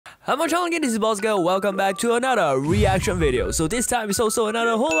I'm on channel again, this is Bosco. Welcome back to another reaction video. So this time it's also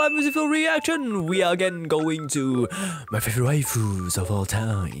another Hololive musical reaction. We are again going to my favorite waifus of all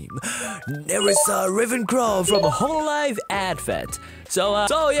time, Nerissa Ravencroft from Hololive Advent. So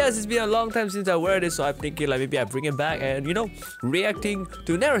yes, it's been a long time since I wear this, so I'm thinking like maybe I bring it back and reacting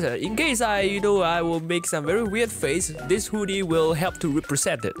to Nerissa. In case I will make some very weird face, this hoodie will help to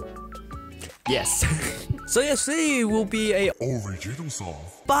represent it. Yes. So yes, today will be a original song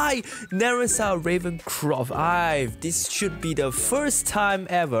by Nerissa Ravencroft. This should be the first time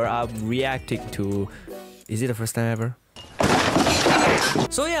ever I'm reacting to. Is it the first time ever?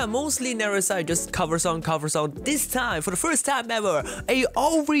 So yeah, mostly Nerissa just cover song. This time, for the first time ever, a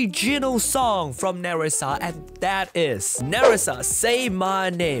original song from Nerissa, and that is Nerissa Say My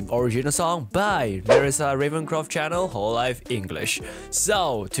Name, original song by Nerissa Ravencroft channel, Hololive English.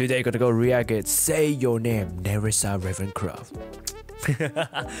 So today gonna go react it. Say Your Name, Nerissa Ravencroft.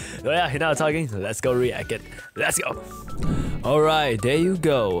 So yeah, enough talking, let's go react it. Let's go. Alright, there you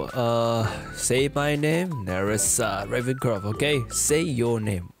go. Say my name, Nerissa Ravencroft. Okay, say your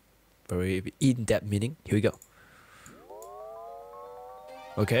name. Very in-depth meaning. Here we go.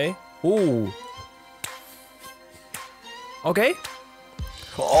 Okay. Ooh. Okay.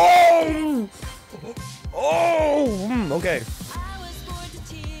 Oh. Oh. Okay.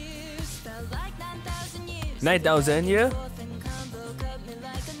 9,000 years.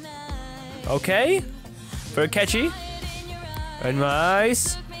 Okay. Very catchy. And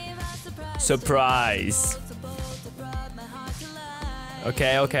nice. Surprise.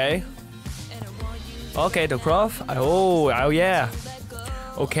 Okay. Okay, the Croft. Oh yeah.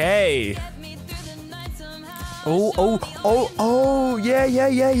 Okay. Oh,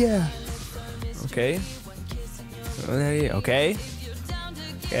 yeah. Okay. Okay.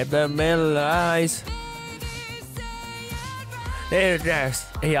 Get the middle eyes. There's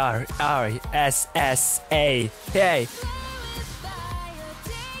ARRSSA. Hey.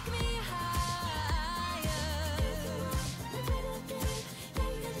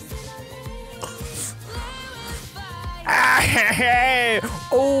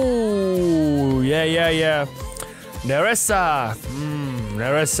 Oh, yeah. Nerissa.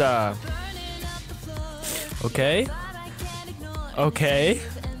 Nerissa. Okay.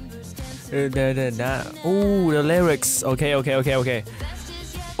 Oh, the lyrics. Okay.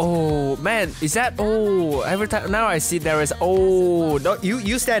 Oh man, is that? Oh, every time now I see Nerissa. Oh, no,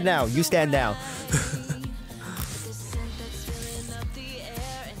 you stand now. You stand now.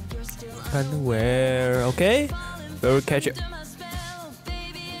 Underwear. Okay. Very catchy.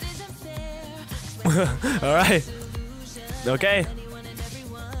 All right. Okay.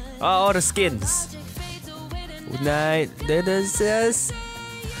 Oh, all the skins. Good night. This is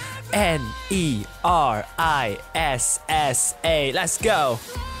NERISSA. Let's go.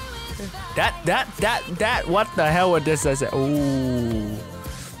 That. What the hell was this? Ooh.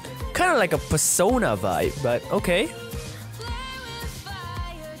 Kind of like a Persona vibe, but okay.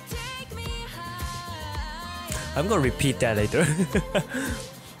 I'm gonna repeat that later.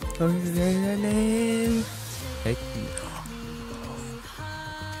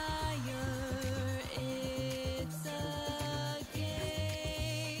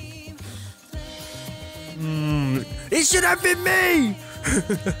 It should have been me!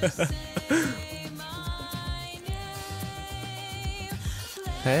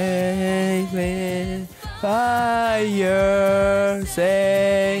 Hey, man, fire,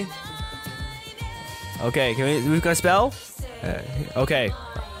 say. Okay, we're gonna spell? Okay.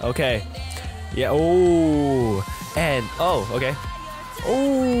 Yeah, oh. And, oh, okay.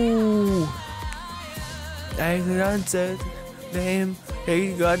 Oh. I answered name.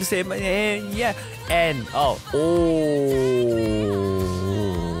 You gotta say my name, yeah. And, oh.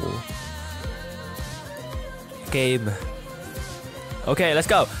 Game. Okay, let's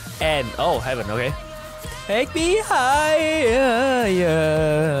go. And, oh, heaven, okay. Take me higher.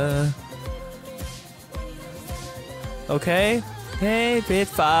 Okay. Hey, bit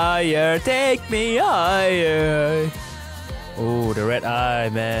fire, take me higher. Oh, the red eye,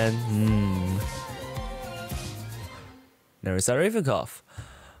 man. Nerissa Ravencroft.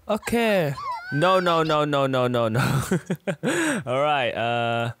 Okay. No. Alright,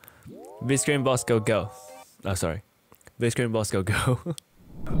 big screen Bosco, go. Oh, sorry. Big screen Bosco, go.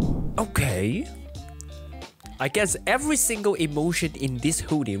 Okay. I guess every single emotion in this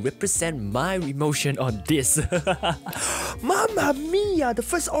hoodie represent my emotion on this. Mamma mia, the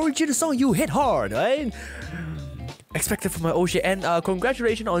first original song you hit hard, right? Expected from my OG, and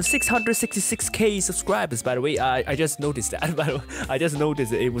congratulations on 666k subscribers, by the way. I just noticed that. By the way, I just noticed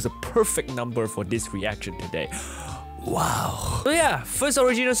that it was a perfect number for this reaction today. Wow. So yeah, first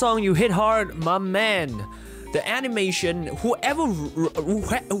original song, you hit hard, my man. The animation, whoever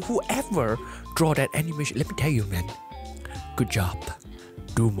draw that animation, let me tell you, man, good job.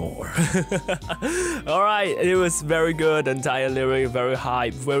 Do more. Alright, it was very good. Entire lyric, very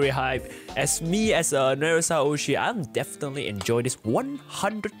hype, very hype. As me, as a Nerissa Oshi, I'm definitely enjoy this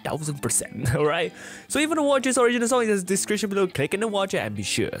 100,000%. Alright, so if you want to watch this original song in the description below, click and watch it, and be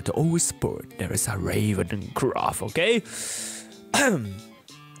sure to always support Nerissa Ravencroft. Okay. Gonna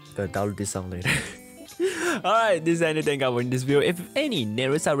download this song later. Alright, this is anything I want in this video. If any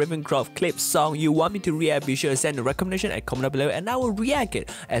Nerissa Ravencroft clip song you want me to react, be sure to send a recommendation and comment down below, and I will react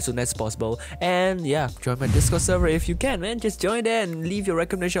it as soon as possible. And yeah, join my Discord server if you can, man. Just join there and leave your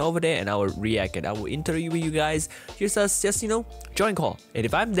recommendation over there, and I will react it. I will interview you guys. Just you know, join call. And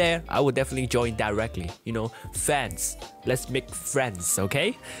if I'm there, I will definitely join directly. You know, fans. Let's make friends,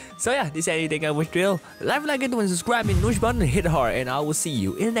 okay? So yeah, this is anything I wish to do. Like it and subscribe and push button and hit hard, and I will see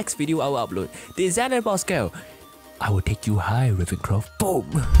you in the next video I will upload. This is Bosco. I will take you high, Ravencroft. Boom!